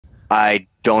I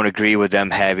don't agree with them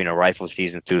having a rifle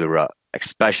season through the rut,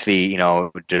 especially,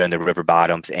 during the river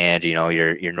bottoms and,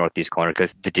 your northeast corner,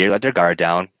 because the deer let their guard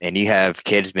down and you have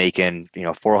kids making,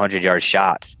 400-yard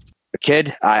shots. The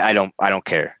kid, I don't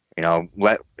care.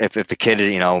 If the kid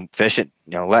is, fishing,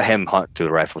 let him hunt through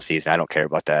the rifle season. I don't care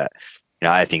about that.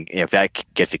 I think if that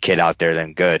gets the kid out there,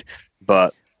 then good.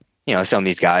 But, some of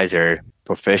these guys are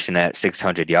proficient at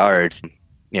 600 yards.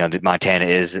 The Montana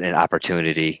is an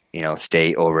opportunity,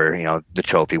 state over, the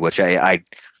trophy, which I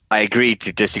agree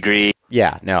to disagree.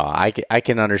 Yeah, no, I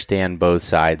can understand both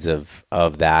sides of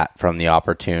that from the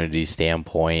opportunity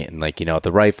standpoint. And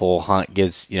the rifle hunt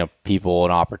gives, people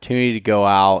an opportunity to go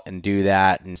out and do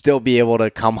that and still be able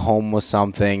to come home with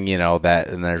something, that,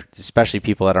 and they're especially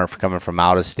people that aren't coming from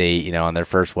out of state, on their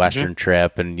first Western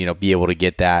trip and, be able to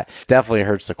get that. Definitely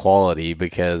hurts the quality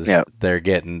because they're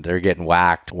getting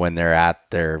whacked when they're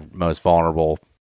at their most vulnerable